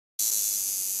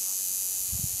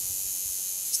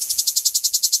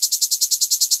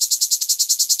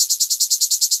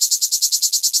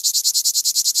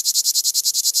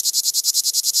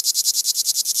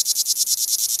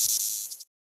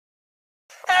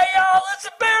It's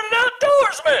the Bearded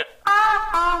Outdoorsman!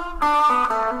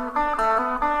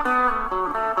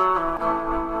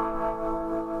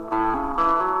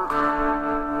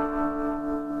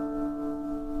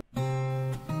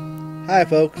 Hi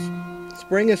folks,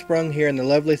 spring has sprung here in the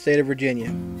lovely state of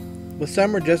Virginia. With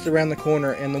summer just around the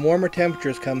corner and the warmer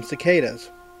temperatures come cicadas.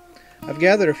 I've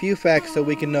gathered a few facts so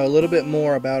we can know a little bit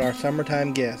more about our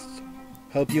summertime guests.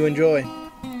 Hope you enjoy.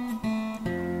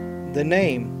 The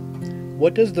name.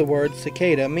 What does the word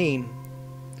cicada mean?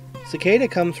 Cicada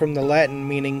comes from the Latin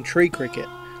meaning tree cricket.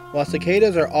 While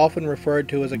cicadas are often referred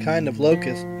to as a kind of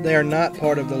locust, they are not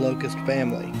part of the locust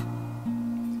family.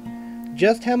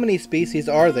 Just how many species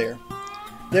are there?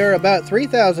 There are about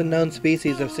 3,000 known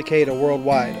species of cicada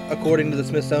worldwide, according to the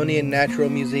Smithsonian Natural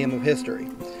Museum of History.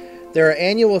 There are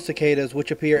annual cicadas which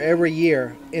appear every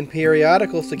year, and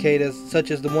periodical cicadas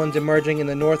such as the ones emerging in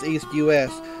the northeast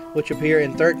U.S., which appear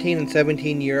in 13 and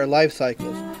 17-year life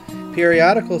cycles.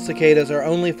 Periodical cicadas are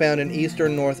only found in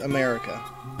eastern North America.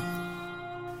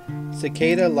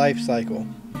 Cicada life cycle.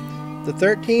 The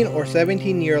 13 or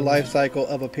 17-year life cycle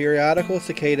of a periodical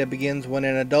cicada begins when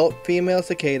an adult female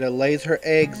cicada lays her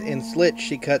eggs in slits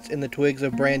she cuts in the twigs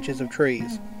of branches of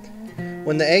trees.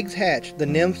 When the eggs hatch, the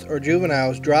nymphs or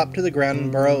juveniles drop to the ground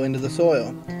and burrow into the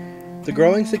soil. The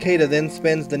growing cicada then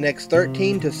spends the next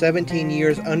 13 to 17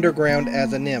 years underground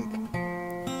as a nymph.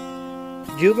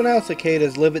 Juvenile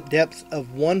cicadas live at depths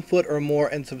of 1 foot or more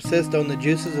and subsist on the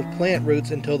juices of plant roots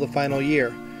until the final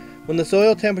year. When the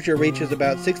soil temperature reaches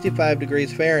about 65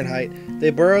 degrees Fahrenheit,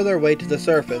 they burrow their way to the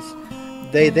surface.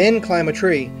 They then climb a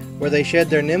tree, where they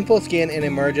shed their nymphal skin and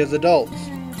emerge as adults.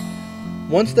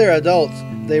 Once they're adults,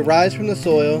 they rise from the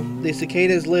soil. These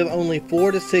cicadas live only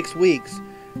 4 to 6 weeks.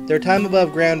 Their time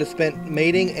above ground is spent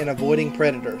mating and avoiding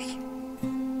predators.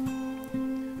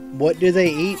 What do they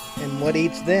eat and what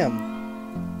eats them?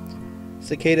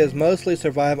 Cicadas mostly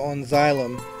survive on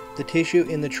xylem, the tissue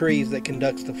in the trees that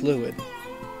conducts the fluid.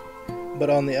 But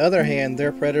on the other hand,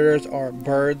 their predators are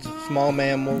birds, small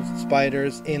mammals,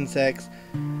 spiders, insects,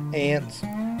 ants,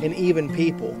 and even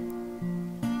people.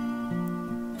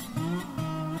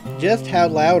 Just how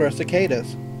loud are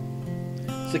cicadas?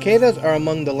 Cicadas are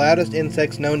among the loudest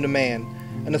insects known to man,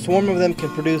 and a swarm of them can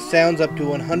produce sounds up to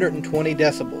 120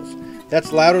 decibels.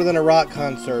 That's louder than a rock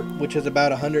concert, which is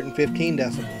about 115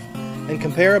 decibels, and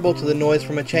comparable to the noise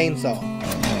from a chainsaw.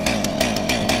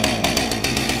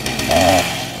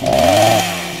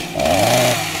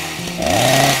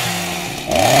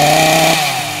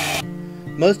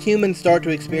 Most humans start to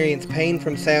experience pain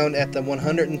from sound at the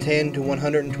 110 to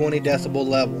 120 decibel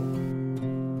level.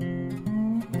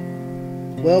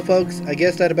 Well folks, I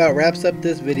guess that about wraps up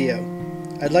this video.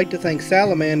 I'd like to thank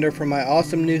Salamander for my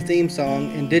awesome new theme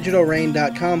song and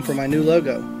digitalrain.com for my new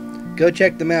logo. Go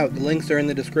check them out, the links are in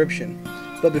the description.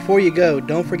 But before you go,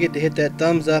 don't forget to hit that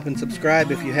thumbs up and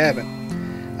subscribe if you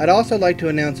haven't. I'd also like to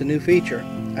announce a new feature.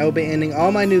 I will be ending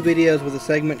all my new videos with a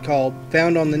segment called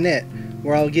Found on the Net,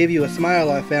 where I'll give you a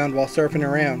smile I found while surfing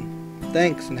around.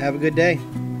 Thanks, and have a good day.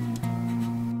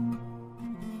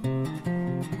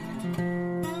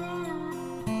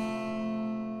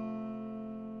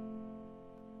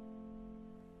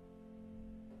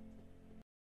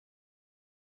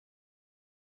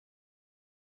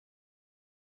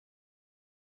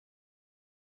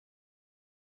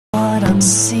 What I'm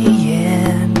seeing